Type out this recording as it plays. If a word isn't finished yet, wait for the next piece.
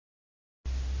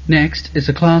Next is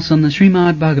a class on the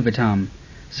Srimad Bhagavatam,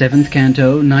 7th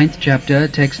Canto, 9th Chapter,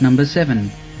 text number 7,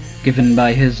 given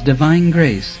by His Divine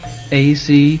Grace,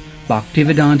 A.C.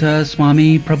 Bhaktivedanta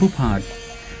Swami Prabhupada,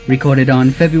 recorded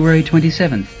on February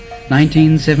 27th,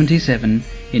 1977,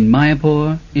 in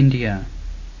Mayapur, India.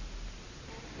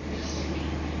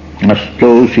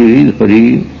 Astoshi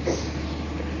Hari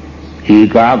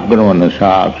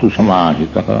Ekagramanasa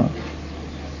Susamahita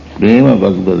Prema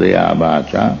Bhagavadaya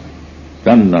Vacha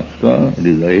Tannasta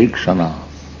Hridayekshana.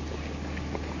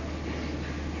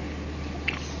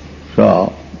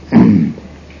 So,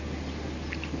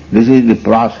 this is the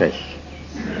process.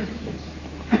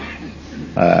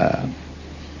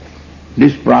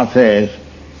 This process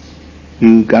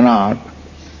you cannot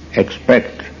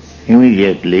expect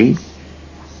immediately,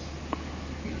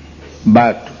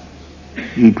 but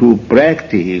if you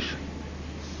practice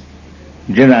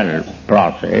general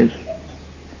process,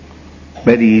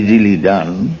 very easily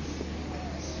done,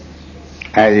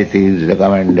 as it is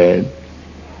recommended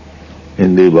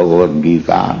in the Bhagavad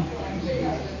Gita,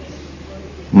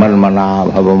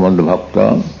 Manmana bhavamad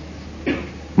bhakta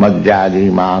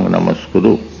madhyadi mang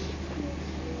namaskuru.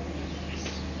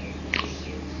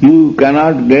 You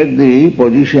cannot get the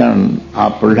position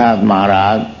of Prahlad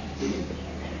Maharaj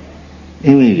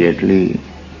immediately.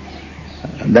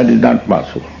 That is not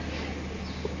possible.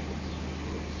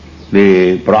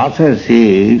 The process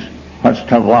is,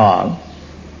 first of all,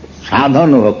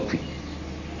 sadhana bhakti.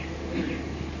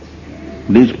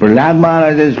 This Prahlad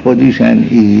Maharaj's position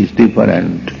is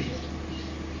different.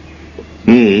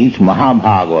 He is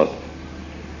Mahabhagavat.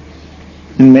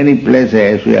 In many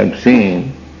places we have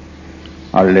seen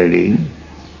already,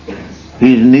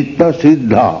 he is Nitya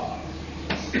Siddha.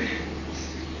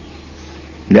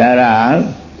 There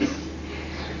are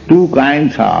two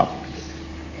kinds of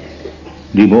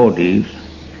devotees,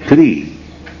 three: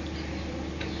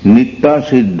 Nitya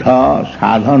Siddha,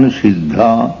 Sadhana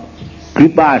Siddha,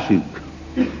 Kripa Siddha.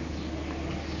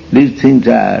 These things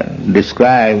are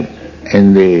described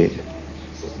in the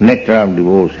Nectar of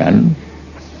Devotion.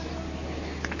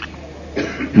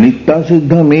 Nitya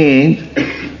Siddha means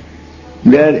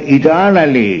they are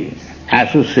eternally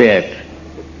associates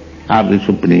of the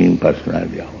Supreme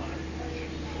Personality of God.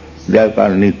 They are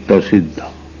called Nitya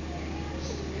Siddha.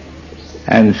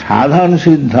 And Sadhana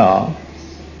Siddha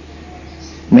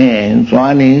means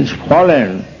one is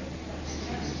fallen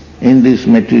in this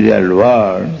material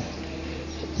world,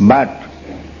 but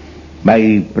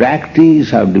by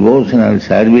practice of devotional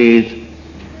service,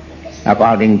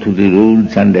 according to the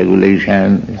rules and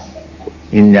regulations,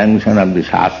 injunction of the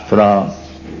Shastra,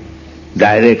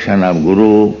 direction of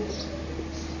Guru,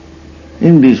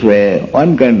 in this way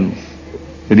one can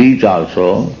reach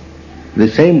also the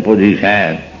same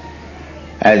position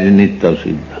as Nitya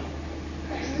Siddha.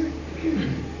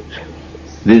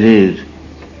 This is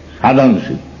Sadhana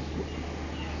Siddha.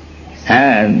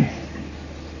 And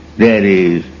there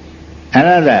is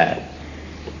another,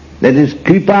 that is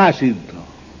Kripa Siddha.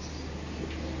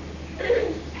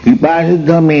 Kripa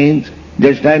Siddha means,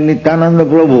 just like Nityananda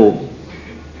Prabhu,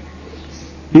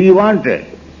 he wanted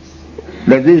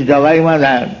that this Javai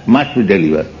Mother must be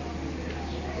delivered.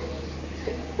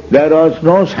 There was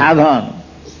no sadhana.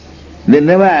 They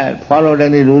never followed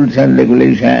any rules and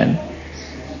regulations.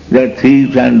 They are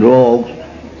thieves and rogues,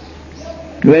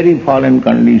 very fallen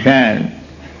condition.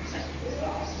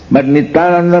 But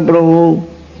Nityananda Prabhu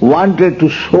wanted to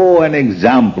show an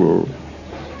example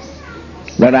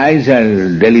that I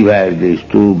shall deliver these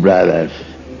two brothers.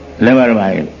 Never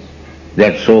mind,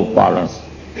 they are so fallen.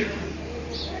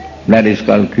 That is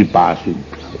called Kripa Siddha.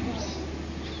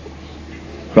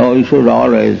 So you should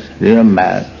always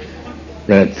remember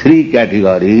there are three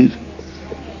categories: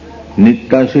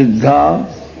 Nitya Siddha,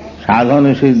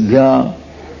 Sadhana Siddha,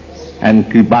 and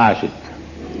Kripa Siddha.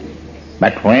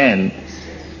 But when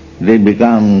they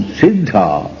become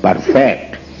Siddha,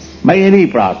 perfect, by any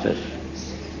process,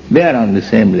 they are on the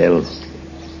same level.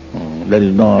 There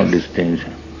is no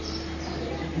distinction.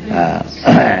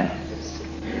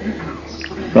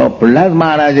 So Prahlad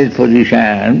Maharaj's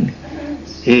position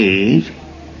is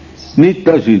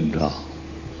Nitya Siddha.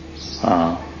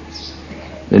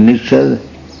 The Nitya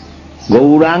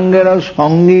Gaurangera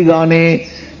Sangi Gane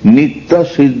Nitya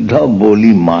Siddha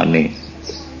Boli Mane.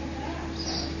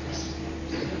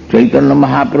 Chaitanya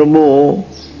Mahaprabhu,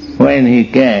 when he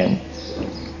came,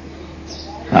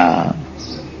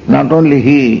 not only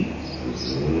he,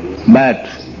 but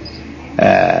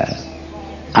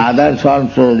others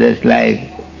also, just like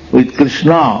with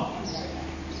Krishna,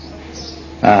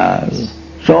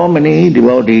 so many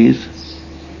devotees,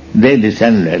 they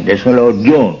descended, that's why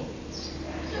Arjuna.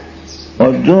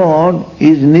 Arjuna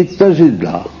is Nitya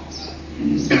Siddha.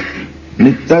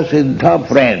 Nitya Siddha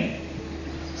friend.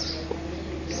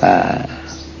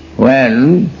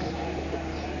 When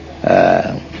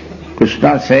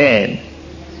Krishna said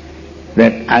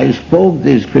that I spoke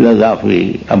this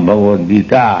philosophy of Bhagavad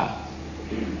Gita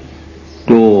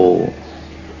to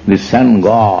the sun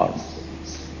god,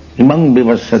 imang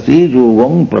vivassati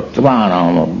yugam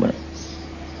pratvanam.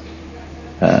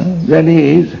 That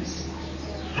is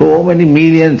so many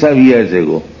millions of years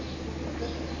ago.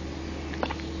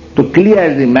 To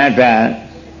clear the matter,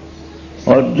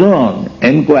 Arjuna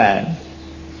inquired,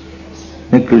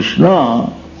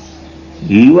 Krishna,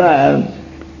 you are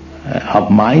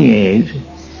of my age,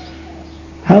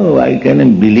 how I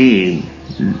can believe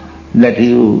that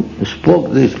you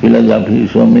spoke this philosophy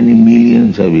so many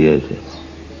millions of years ago?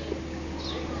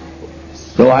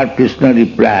 So what Krishna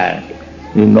replied,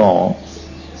 you know,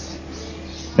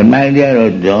 my dear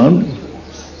Arjuna,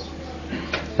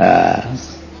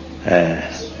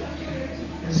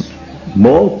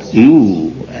 both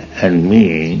you and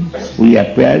me, we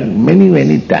appeared many,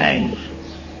 many times.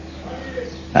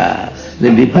 The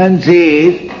difference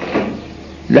is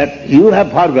that you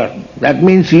have forgotten. That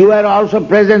means you are also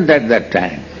present at that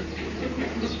time.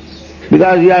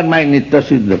 Because you are my Nitya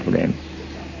Siddha friend.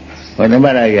 Whenever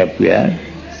I appear,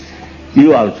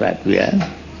 you also appear.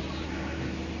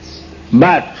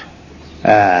 But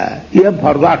you have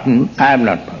forgotten, I have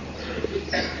not forgotten.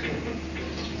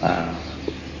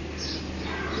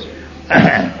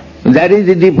 That is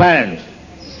the difference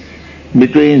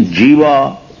between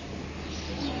Jiva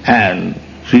and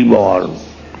Shiva or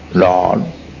Lord,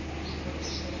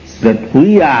 that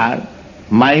we are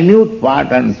minute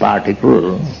part and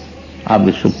particle of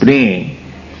the Supreme.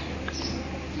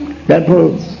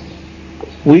 Therefore,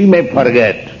 we may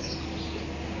forget,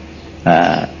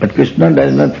 but Krishna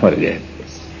does not forget.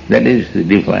 That is the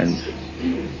difference.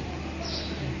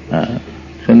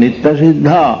 So Nitya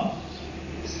Siddha,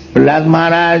 Prahlad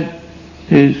Maharaj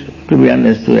is to be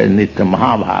understood as Nitya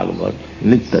Mahabhagavat,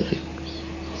 Nitya Siddha.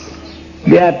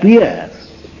 They appear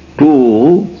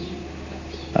to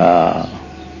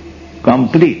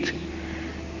complete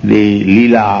the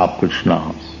Leela of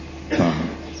Krishna.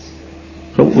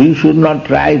 So we should not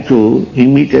try to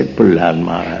imitate Prahlad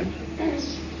Maharaj.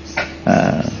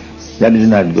 That is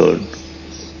not good.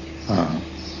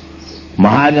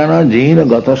 Mahajana Jina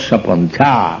Gatasya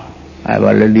Pantha, I have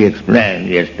already explained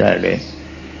yesterday.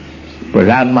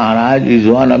 Prahlad Maharaj is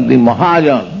one of the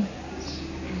Mahajan,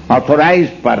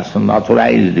 authorized person,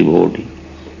 authorized devotee.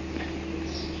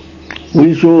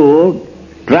 We should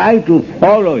try to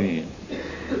follow him.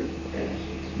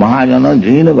 Mahajana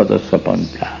Jina Gatasya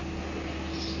Pantha.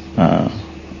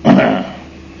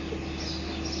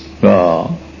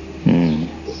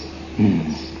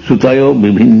 Sutayo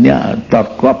Vibhinya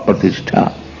Tarkva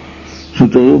Pratishtha.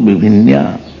 Sutayo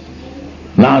Vibhinya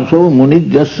Naso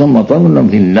Munijjasya Matam na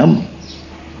Bhinnam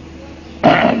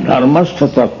Dharmastha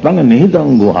Tattang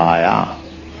Nihitam Guhaya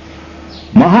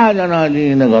Mahajana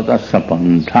Jina Gatasya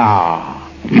Pantha.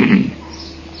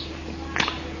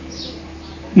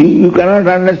 You cannot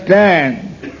understand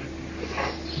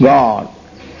God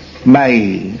by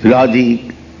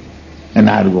logic and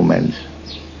arguments.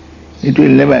 It will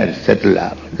never settle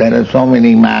up. There are so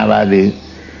many Mayavadis,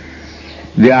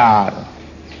 they are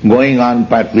going on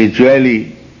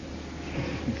perpetually.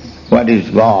 What is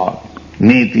God?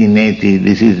 Neti, neti,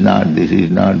 this is not, this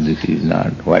is not, this is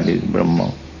not. What is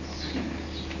Brahma?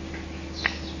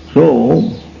 So,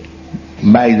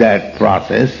 by that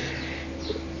process,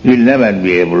 you will never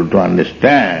be able to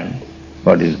understand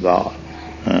what is God.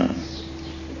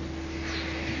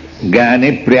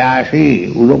 Jnani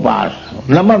prayasi udupasa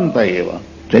namanta eva.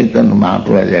 Chaitanya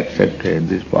Mahaprabhu has accepted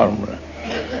this formula.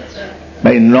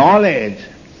 By knowledge,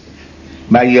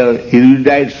 by your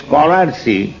erudite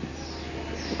scholarship,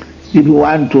 if you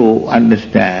want to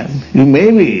understand, you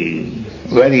may be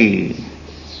very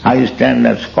high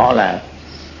standard scholar,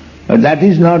 but that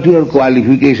is not your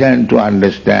qualification to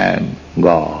understand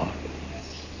God.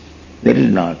 That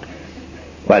is not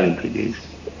qualification.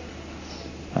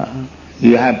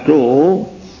 You have to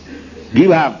give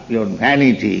up your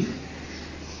vanity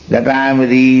that I am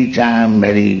rich, I am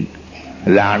very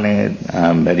learned, I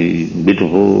am very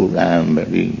beautiful, I am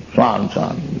very so on, so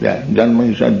on.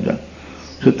 Janma Sajja,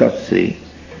 Sutasri.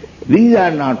 These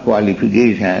are not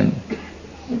qualifications.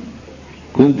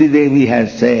 Kunti Devi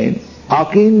has said,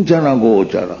 Akinchana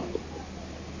Gochara.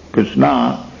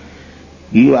 Krishna,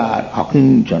 you are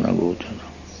Akinchana Gochara.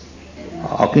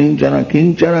 Akinchana,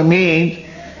 Kinchana means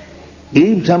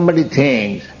if somebody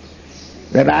thinks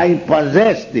that I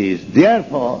possess this,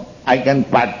 therefore I can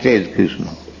purchase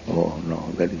Krishna. Oh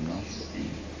no, that is not.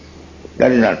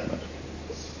 That is not possible.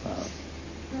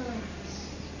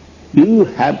 You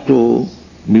have to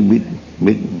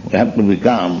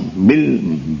become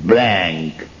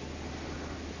blank,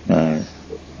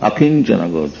 akinchana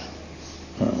gota.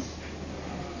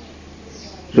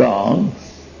 So,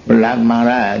 Prahlad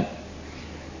Maharaj,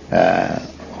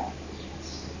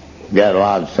 there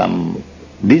was some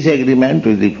disagreement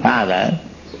with the father,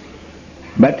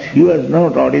 but he was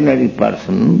not ordinary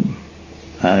person.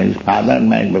 His father and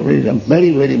my brother is a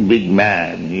very, very big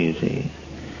man, you see.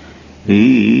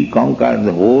 He conquered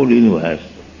the whole universe.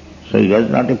 So he was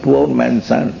not a poor man's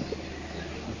son.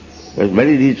 He was a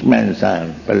very rich man's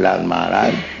son, Prahlad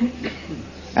Maharaj.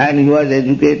 And he was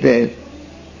educated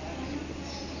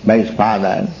by his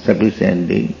father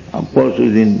sufficiently, of course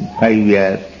within 5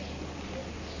 years.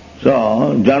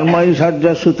 So, Janma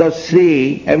Isarja Sutta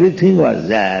Sri, everything was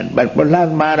there. But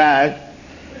Prahlad Maharaj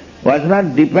was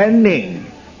not depending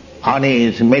on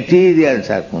his material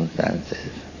circumstances.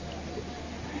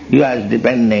 He was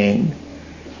depending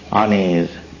on his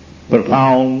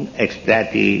profound,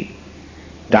 ecstatic,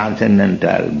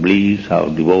 transcendental bliss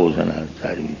of devotional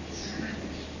service.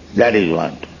 That is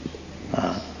what.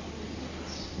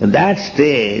 That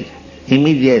stage,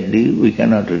 immediately we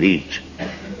cannot reach.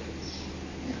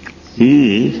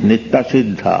 He is Nitya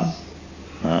Siddha.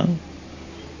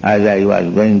 As I was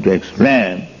going to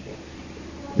explain,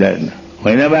 that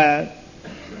whenever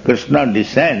Krishna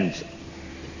descends,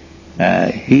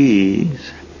 he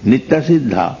is Nitya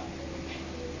Siddha.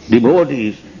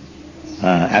 Devotees,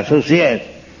 associates,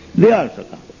 they also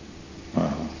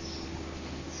come.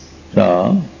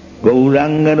 So,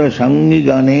 Gaurangara Sangi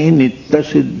Gane Nitya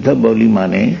Siddha Boli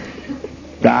Mane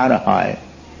Tar Hai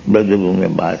Brajabhumi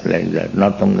Bhas, like that,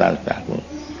 Natam Das Thakur.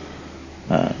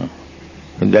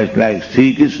 Just like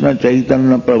Sri Krishna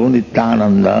Chaitanya Prabhu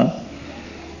Nityananda,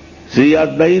 Sri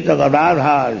Advaita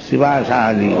Gadadhar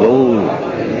Sivasadi Gaur.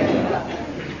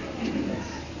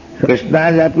 Krishna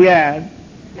has appeared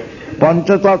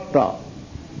Panchatattva.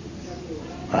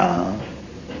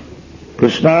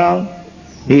 Krishna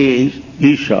is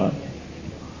Isha,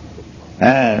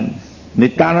 and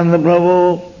Nityananda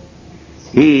Prabhu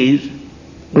is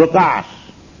Prakash,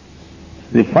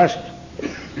 the first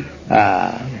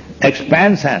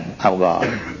expansion of God.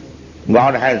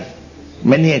 God has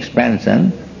many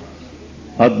expansions.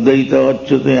 Advaita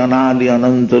Achyuta Anadi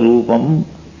Ananta Rupam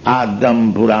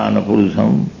Adyam Purana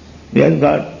Purusham. He has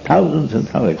got thousands and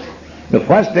thousands. The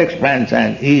first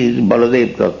expansion is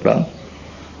Baladev Tattva,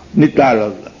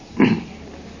 Nityananda.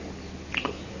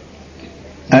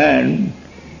 And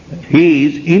he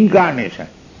is incarnation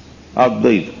of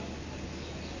Dvaita.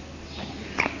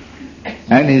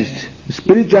 And his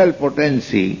spiritual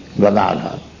potency,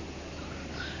 Gadadhar,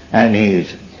 and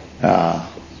his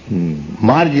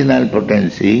marginal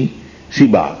potency,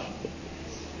 Shiva.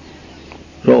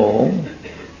 So,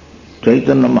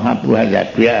 Chaitanya Mahaprabhu has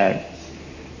appeared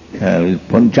with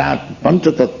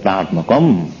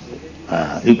Panchatattvatmakam.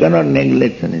 You cannot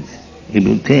neglect anything. If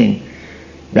you think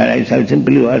that I shall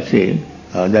simply worship,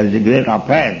 that is a great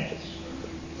offense,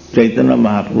 Chaitanya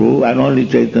Mahaprabhu and only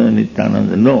Chaitanya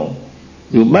Nityananda, no.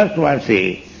 You must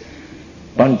worship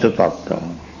Panchatattva,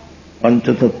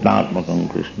 Panchatattvatmakam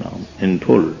Krishna in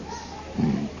full.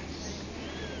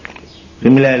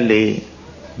 Similarly,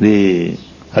 the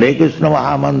Hare Krishna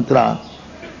Mahamantra,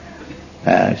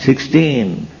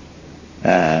 16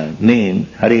 names,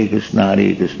 Hare Krishna,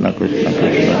 Krishna Krishna.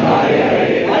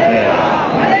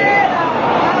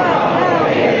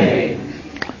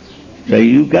 So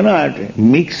you cannot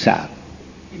mix up.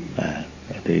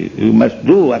 You must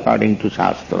do according to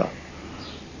Shastra.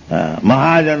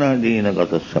 Mahajana dina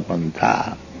gatasya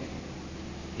pantha.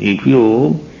 If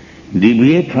you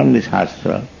deviate from the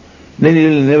Shastra, then you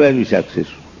will never be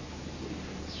successful.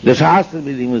 The Shastra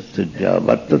vidimustujya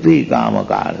vartati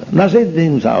kamakara na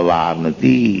siddhim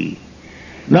savavnati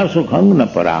na sukham na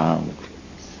param.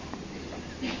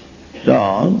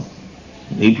 So,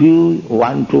 if you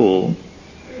want to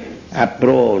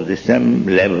approach the same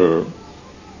level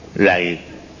like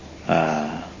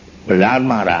Prahlad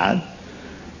Maharaj,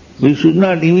 we should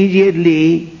not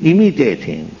immediately imitate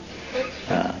him.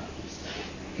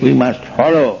 We must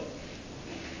follow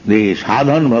the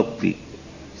sadhan bhakti.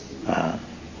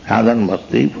 Sadhan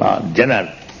bhakti for general.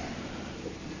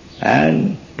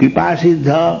 And Kripa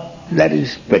Siddha, that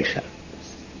is special.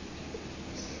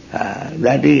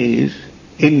 That is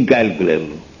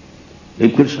incalculable.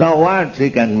 If Krishna wants, he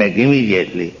can make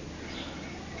immediately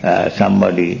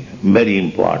somebody very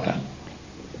important.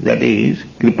 That is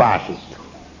Kripa Siddha.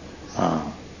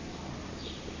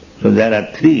 So there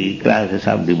are 3 classes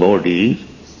of devotees.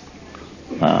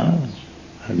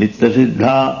 Nitya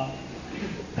Siddha,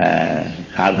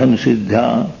 Sadhan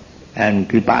Siddha and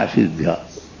Kripa Siddha.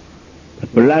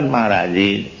 Prahlad Maharaj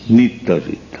is Nitya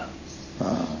Siddha.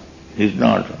 He is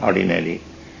not ordinary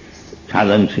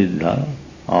Sadhan Siddha,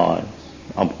 or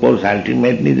of course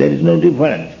ultimately there is no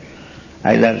difference.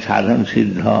 Either Sadhan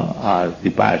Siddha or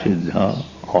Kripa Siddha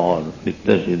or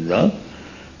Nitya Siddha.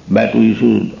 But we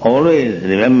should always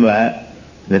remember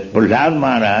that Prahlad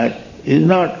Maharaj is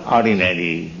not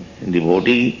ordinary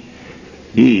devotee,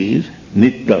 he is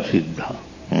Nitya Siddha.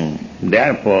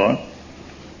 Therefore,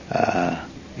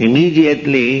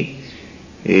 immediately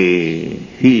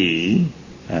he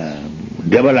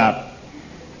developed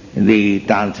the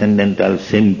transcendental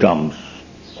symptoms,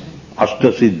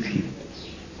 Ashtasiddhi.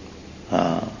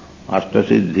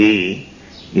 Ashtasiddhi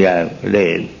we have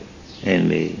read in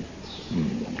the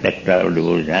nectar of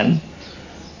devotion.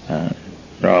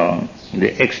 So the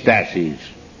ecstasies,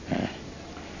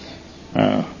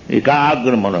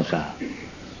 ekagra manasa.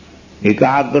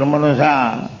 Ekagra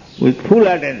manasa with full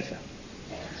attention.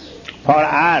 For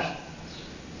us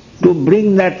to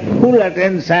bring that full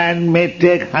attention may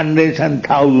take hundreds and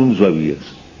thousands of years.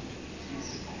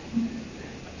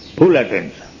 Full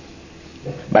attention.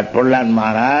 But Prahlad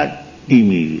Maharaj,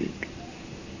 immediate.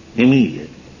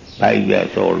 5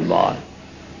 years old boy.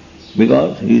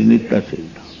 Because he is Nitya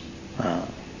Siddha.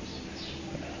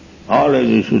 Always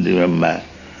we should remember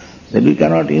that we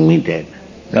cannot imitate.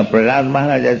 Now Prahlad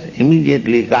Maharaj has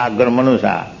immediately Kagra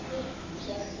Manusa,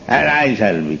 and I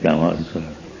shall become also.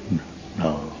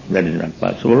 No, that is not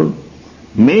possible.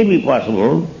 May be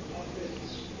possible,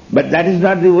 but that is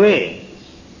not the way.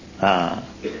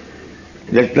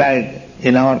 Just like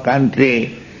in our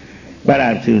country,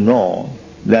 perhaps you know,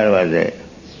 there was a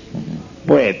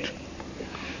poet,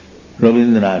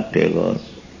 Rabindranath Tagore.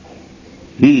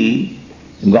 He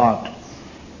got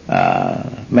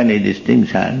many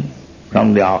distinctions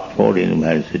from the Oxford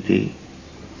University.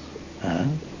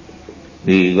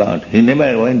 He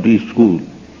never went to school,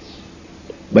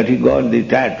 but he got the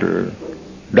title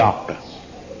doctor.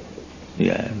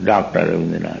 Dr.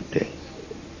 Rabindranath Tagore.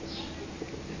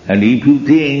 And if you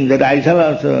think that I shall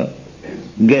also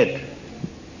get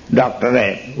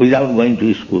doctorate without going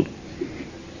to school,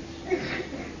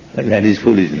 that is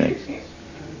foolishness.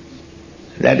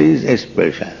 That is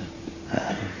expression.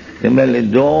 Similarly,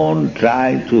 don't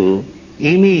try to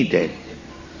imitate.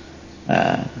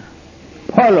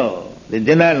 Follow the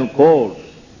general course,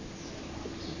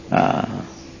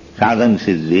 sadhan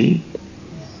siddhi,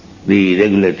 the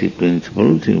regulatory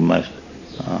principles you must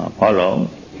follow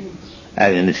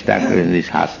as instructed in the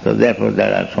Shastra. Therefore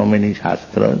there are so many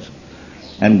Shastras,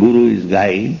 and Guru is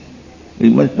guide. We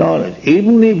must knowledge.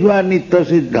 Even if you are Nitya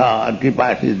Siddha or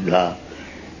Kripa Siddha,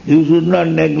 you should not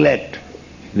neglect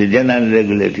the general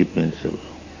regulatory principle.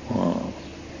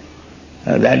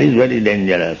 That is very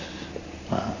dangerous.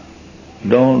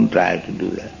 Don't try to do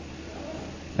that.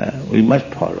 We must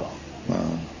follow.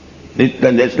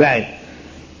 Just like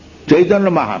Chaitanya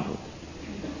Mahaprabhu.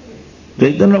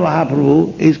 Chaitanya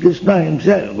Mahaprabhu is Krishna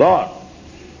himself, God.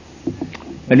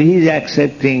 But he is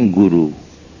accepting Guru.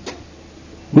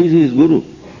 Who is his Guru?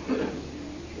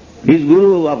 He is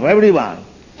Guru of everyone.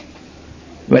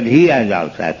 But he has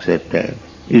also accepted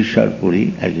Ishwar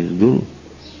Puri as his Guru.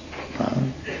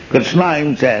 Krishna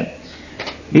himself,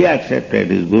 he accepted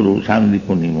his Guru,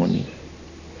 Sandipuni Muni,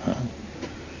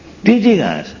 teaching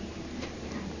us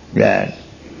that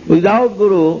without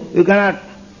Guru you cannot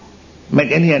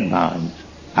make any advance.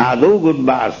 Ado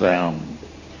Gurvasayam.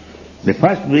 The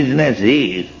first business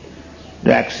is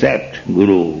to accept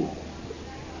Guru.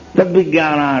 Tad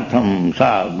vijnanatham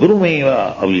sa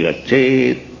gurumeva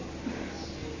avigachet.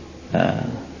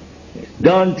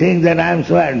 Don't think that I am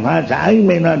so advanced, I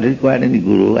may not require any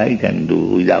Guru, I can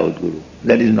do without Guru.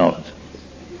 That is nonsense.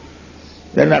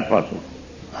 That is not possible.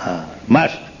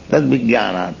 Must. Tad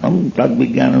vijnanatham. Tad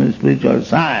vijnanam is spiritual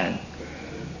science.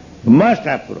 Must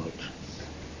approach.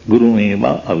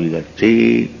 Gurumeva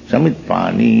avigachet.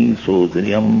 Samitpani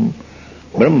sodriyam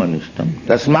brahmanishtam.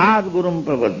 Tasmad gurum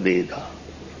prapaddeta.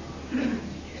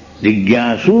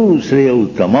 Jigyasu sreya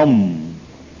uttamam.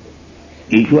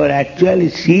 If you are actually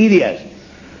serious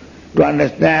to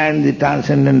understand the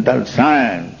transcendental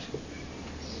science,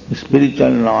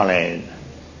 spiritual knowledge,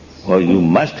 you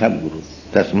must have Guru.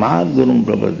 Tasmad gurum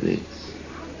prapaddeta.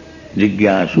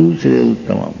 Jigyasu sreya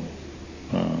uttamam.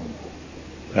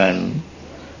 And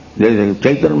there is a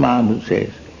Chaitanya Mahaprabhu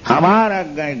says, Amar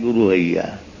ajnai Guru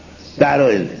haiya. Taro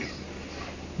is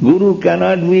Guru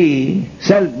cannot be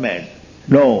self-made.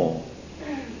 No.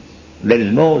 There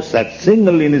is no such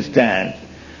single instance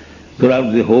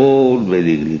throughout the whole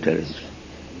Vedic literature.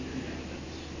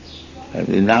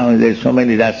 Now there are so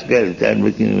many rascals that are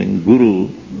becoming guru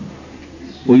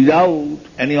without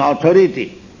any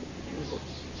authority.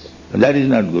 That is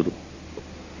not guru.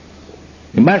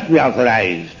 He must be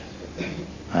authorized.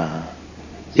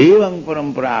 Evam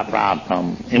parampara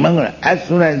praptam. As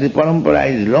soon as the parampara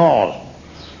is lost,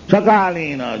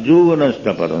 sakalina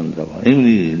juvanasta parantava.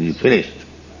 Immediately finished.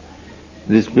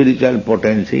 The spiritual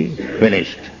potency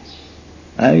finished.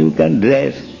 You can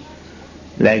dress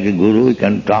like a guru, you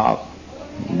can talk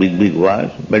big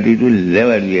words, but it will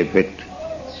never be effective.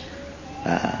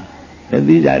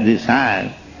 These are the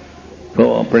signs.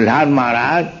 So Prahlad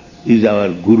Maharaj is our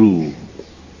guru.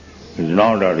 He is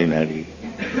not ordinary.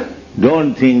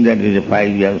 Don't think that he is a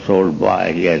 5-year-old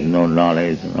boy, he has no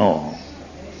knowledge. No.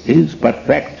 He is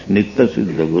perfect, Nitya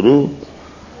Siddha Guru,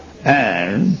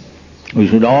 and we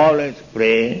should always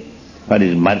pray for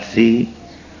his mercy.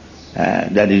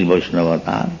 That is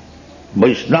Vaishnavata.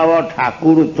 Vaishnava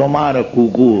Thakur Tomara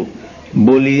Kukur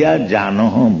Boliya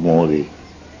Janoh More.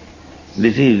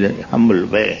 This is the humble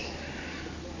way.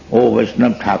 Oh,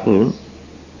 Vaishnava Thakur,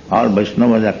 all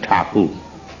Vaishnavas are Thakur.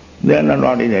 They are not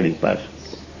ordinary person.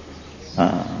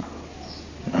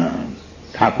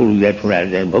 Thakur, that's what I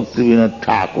say. Bhaktivedanta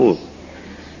Thakur.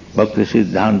 Bhakti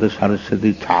Siddhanta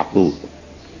Saraswati Thakur.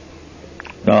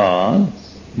 So,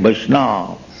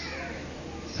 Vaishnava,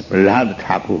 Prahlad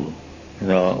Thakur.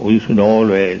 So we should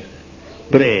always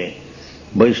pray,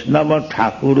 Vaishnava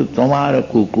Thakur Tomara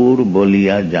Kukur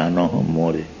Boliya Jano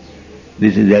More.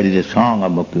 There is a song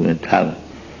of Bhaktivedanta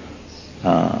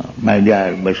Thakur. My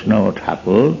dear Vaishnava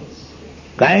Thakur,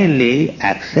 kindly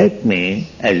accept me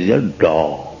as your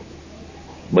dog.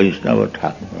 Vaishnava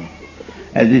Thakur.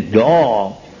 As the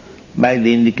dog, by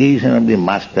the indication of the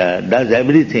master, does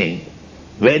everything,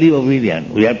 very obedient.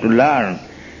 We have to learn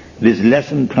this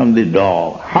lesson from the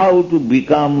dog, how to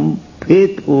become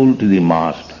faithful to the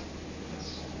master.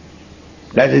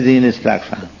 That is the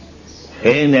instruction.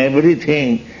 In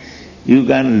everything you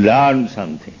can learn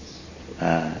something.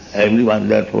 Everyone,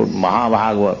 therefore,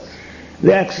 Mahabhagavad,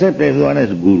 they accept everyone as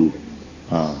guru,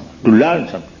 to learn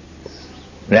something.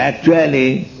 But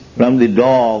actually, from the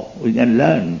dog we can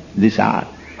learn this art,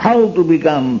 how to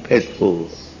become faithful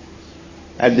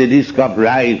at the risk of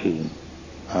life.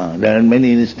 There are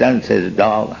many instances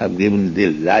dogs have given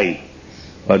their life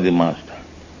for the master.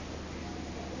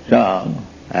 So,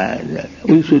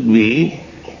 we should be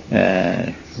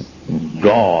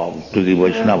dog to the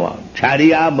Vaishnava.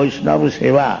 Chariya Vaishnava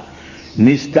Seva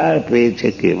Nistar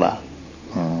Preche Keva.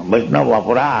 Vaishnava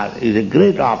Aparad is a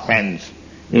great offense.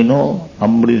 You know,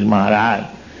 Ambarish Maharaj,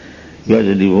 he was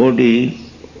a devotee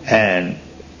and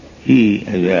he,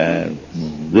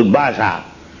 Durvasa,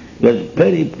 he was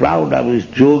very proud of his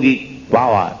yogic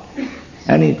power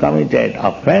and he committed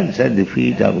offense at the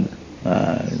feet of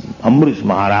Ambarish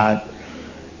Maharaj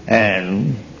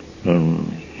and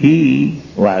he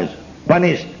was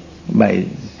punished by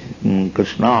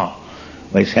Krishna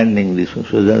by sending this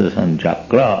Sudarshan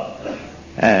Chakra,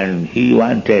 and he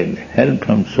wanted help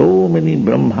from so many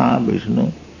Brahma,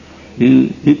 Vishnu.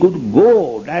 He could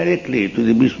go directly to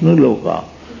the Vishnu Loka,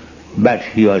 but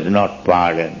he was not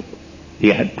pardoned. He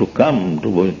had to come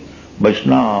to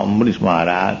Vaishnava Ambarish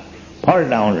Maharaj, fall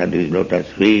down at his lotus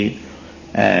feet,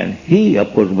 and he,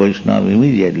 of course, Vaishnava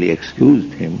immediately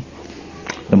excused him.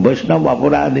 The Vaishnava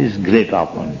Aparad is great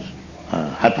offense.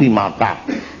 Hati Mata.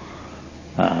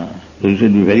 So you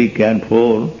should be very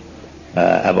careful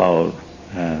about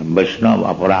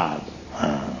Vaishnava Aparad.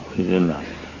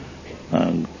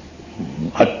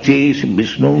 Acchesh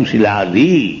Vishnu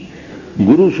Siladi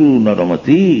Gurusu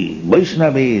Naramati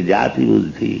Vaishnava Jati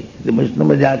Buddhi. The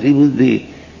Vaishnava Jati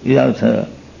Buddhi is also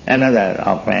another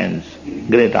offense,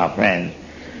 great offense.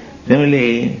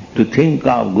 Similarly, to think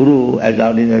of Guru as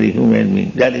ordinary human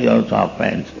being, that is also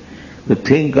offense. To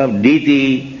think of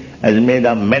deity as made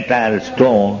of metal,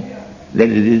 stone,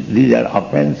 these are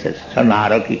offenses,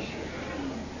 sanaraki.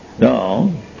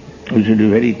 So, we should be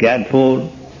very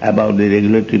careful about the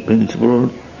regulatory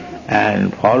principles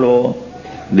and follow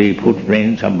the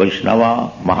footprints of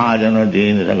Vaishnava, Mahajana,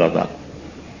 Jaina, Sagata.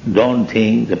 Don't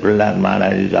think the Prahlad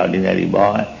Maharaj is ordinary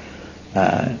boy.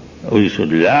 We should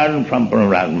learn from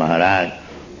Prahlad Maharaj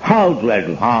how to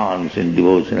advance in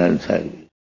devotional service.